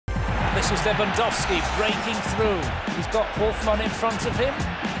this is Lewandowski breaking through. He's got Hofmann in front of him.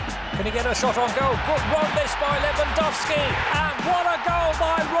 Can he get a shot on goal? Good run this by Lewandowski. And what a goal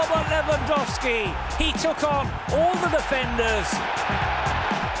by Robert Lewandowski. He took on all the defenders.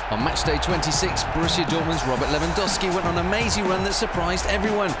 On matchday 26, Borussia Dortmund's Robert Lewandowski went on an amazing run that surprised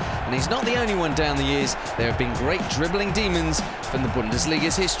everyone. And he's not the only one down the years. There have been great dribbling demons from the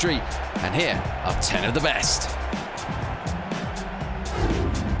Bundesliga's history. And here are 10 of the best.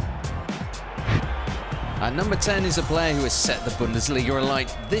 At number 10 is a player who has set the Bundesliga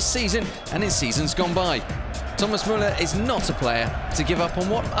alight this season and in seasons gone by. Thomas Müller is not a player to give up on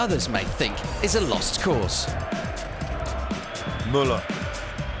what others may think is a lost cause. Müller.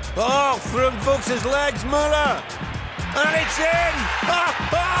 Oh, through Fuchs's legs, Müller! And it's in! Oh,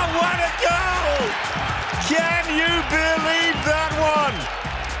 what a goal! Can you believe that one?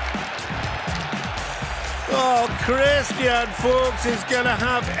 Oh, Christian Fuchs is going to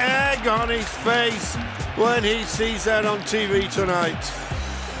have egg on his face when he sees that on TV tonight.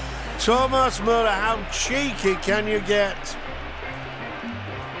 Thomas Müller, how cheeky can you get?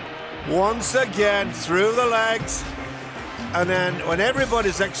 Once again, through the legs. And then, when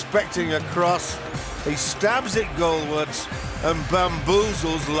everybody's expecting a cross, he stabs it goalwards and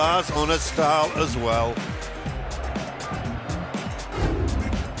bamboozles Lars Oenestal as well.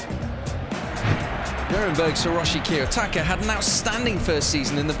 Nuremberg's Hiroshi Kiyotaka had an outstanding first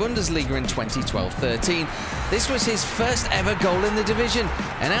season in the Bundesliga in 2012-13. This was his first ever goal in the division,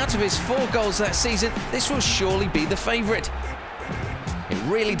 and out of his 4 goals that season, this will surely be the favourite. It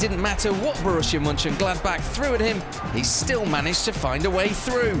really didn't matter what Borussia Mönchengladbach threw at him, he still managed to find a way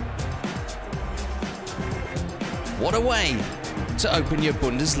through. What a way to open your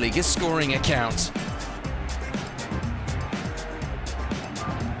Bundesliga scoring account.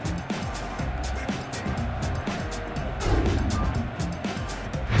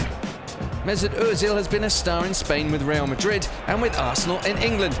 Mesut Ozil has been a star in Spain with Real Madrid and with Arsenal in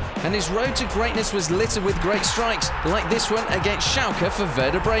England, and his road to greatness was littered with great strikes, like this one against Schalke for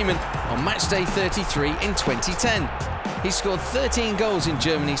Werder Bremen on matchday 33 in 2010. He scored 13 goals in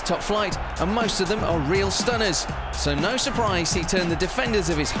Germany's top flight, and most of them are real stunners, so no surprise he turned the defenders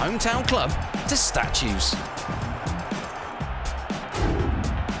of his hometown club to statues.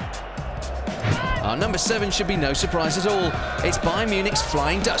 Our number 7 should be no surprise at all. It's Bayern Munich's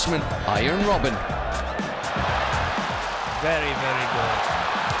Flying Dutchman, Arjen Robben. Very, very good.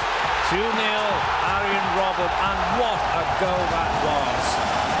 2-0, Arjen Robben, and what a goal that was.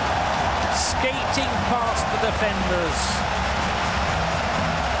 Skating past the defenders.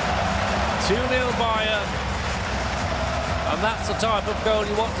 2-0 Bayern. And that's the type of goal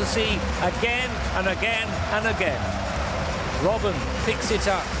you want to see again and again and again. Robben picks it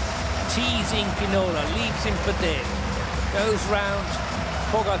up. Teasing Pinola, leaves him for dead, goes round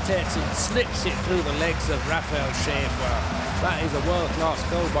Pogatetz and slips it through the legs of Raphael Schäfer. That is a world-class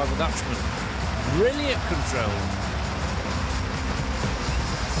goal by the Dutchman. Brilliant control.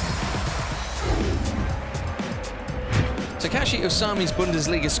 Takashi Osami's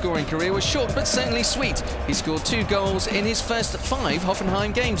Bundesliga scoring career was short but certainly sweet. He scored 2 goals in his first 5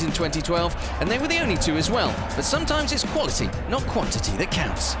 Hoffenheim games in 2012, and they were the only 2 as well. But sometimes it's quality, not quantity, that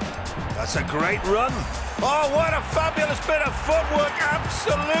counts. That's a great run. Oh, what a fabulous bit of footwork.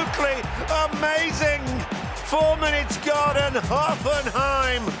 Absolutely amazing. 4 minutes gone and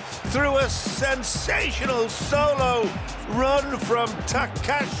Hoffenheim through a sensational solo run from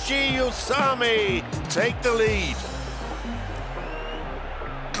Takashi Osami take the lead.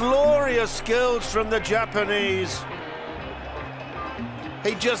 Glorious skills from the Japanese.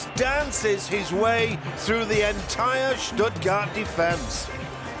 He just dances his way through the entire Stuttgart defense.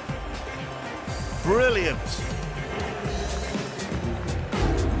 Brilliant.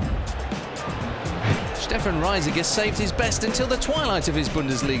 Stefan Reisiger saved his best until the twilight of his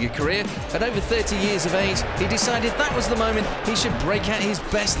Bundesliga career. At over 30 years of age, he decided that was the moment he should break out his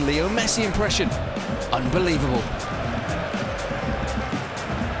best Leo Messi impression. Unbelievable.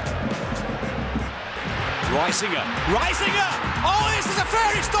 Reisiger. Oh, this is a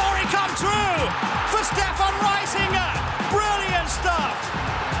fairy story come true for Stefan Reisiger. Brilliant stuff.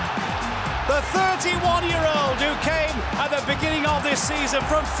 The 31-year-old who came at the beginning of this season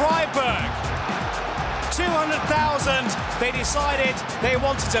from Freiburg. 200,000. They decided they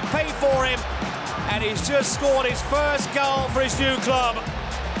wanted to pay for him, and he's just scored his first goal for his new club.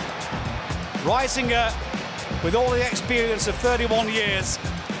 Reisiger, with all the experience of 31 years,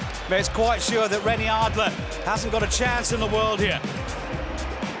 is quite sure that Renny Adler hasn't got a chance in the world here.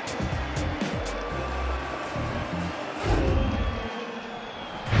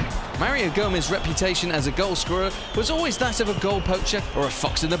 Mario Gomez's reputation as a goal scorer was always that of a goal poacher or a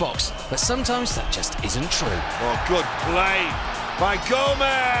fox in the box, but sometimes that just isn't true. Oh, good play by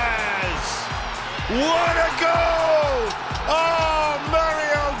Gomez! What a goal! Oh,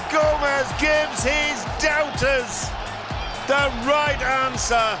 Mario Gomez gives his doubters the right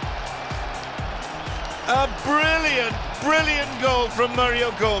answer. A brilliant, brilliant goal from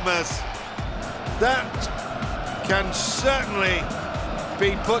Mario Gomez. That can certainly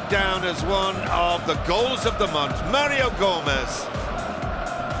be put down as one of the goals of the month. Mario Gomez.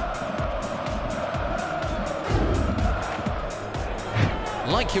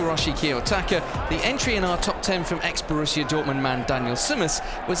 Like Hiroshi Kiyotaka, the entry in our top 10 from ex-Borussia Dortmund man Daniel Simmers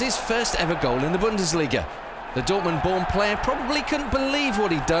was his first ever goal in the Bundesliga. The Dortmund-born player probably couldn't believe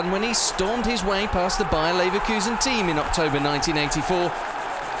what he'd done when he stormed his way past the Bayer Leverkusen team in October 1984.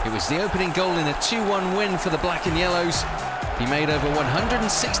 It was the opening goal in a 2-1 win for the Black and Yellows. He made over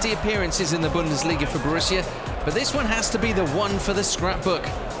 160 appearances in the Bundesliga for Borussia, but this one has to be the one for the scrapbook.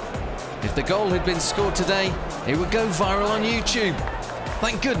 If the goal had been scored today, it would go viral on YouTube.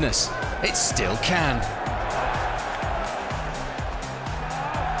 Thank goodness, it still can.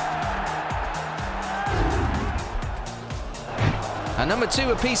 And number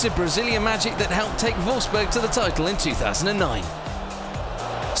 2, a piece of Brazilian magic that helped take Wolfsburg to the title in 2009.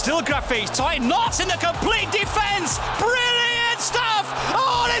 Still Graffi's tight knots in the complete defence. Brilliant stuff.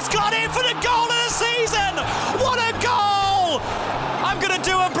 Oh, and it's got in for the goal of the season. What a goal. I'm going to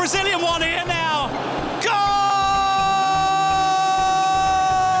do a Brazilian one here now. Goal.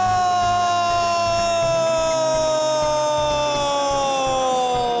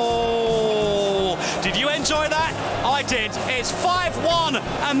 Did you enjoy that? I did. It's 5-1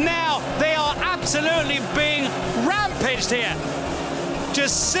 and now they are absolutely being rampaged here.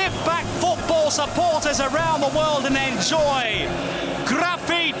 Just sit back, football supporters around the world, and enjoy.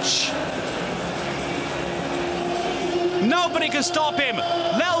 Graffic. Nobody can stop him.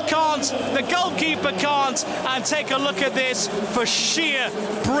 Lel can't, the goalkeeper can't, and take a look at this for sheer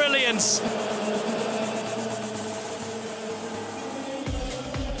brilliance.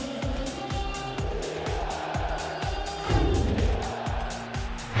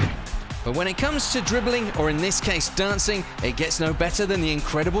 But when it comes to dribbling, or in this case dancing, it gets no better than the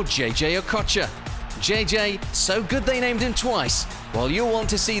incredible JJ Okocha. JJ, so good they named him twice, while you'll want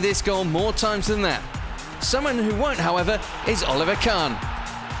to see this goal more times than that. Someone who won't, however, is Oliver Kahn.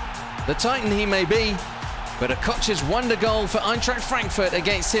 The Titan he may be, but Okocha's wonder goal for Eintracht Frankfurt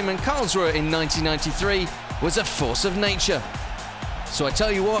against him and Karlsruhe in 1993 was a force of nature. So I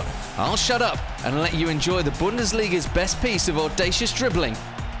tell you what, I'll shut up and let you enjoy the Bundesliga's best piece of audacious dribbling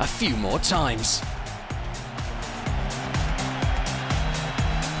a few more times.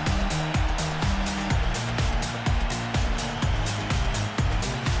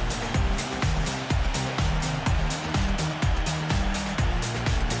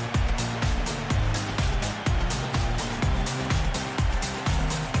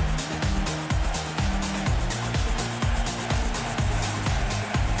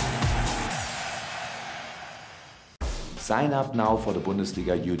 Sign up now for the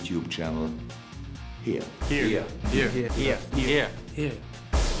Bundesliga YouTube channel here. Here.